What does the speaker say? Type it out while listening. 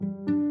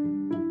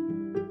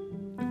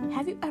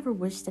Have you ever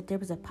wished that there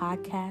was a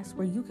podcast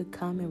where you could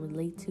come and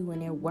relate to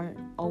and there weren't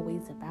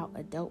always about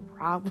adult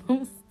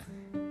problems?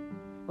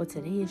 Well,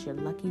 today is your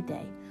lucky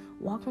day.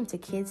 Welcome to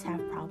Kids Have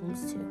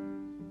Problems Too,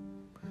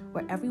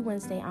 where every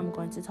Wednesday I'm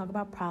going to talk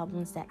about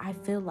problems that I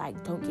feel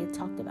like don't get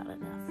talked about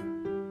enough.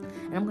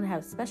 And I'm going to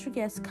have special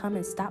guests come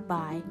and stop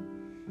by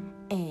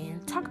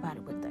and talk about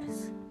it with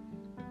us.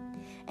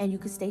 And you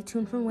can stay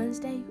tuned for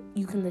Wednesday.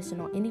 You can listen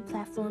on any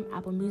platform,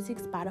 Apple Music,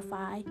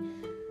 Spotify,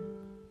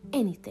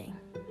 anything.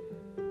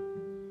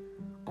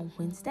 On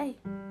Wednesday,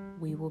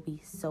 we will be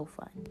so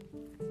fun.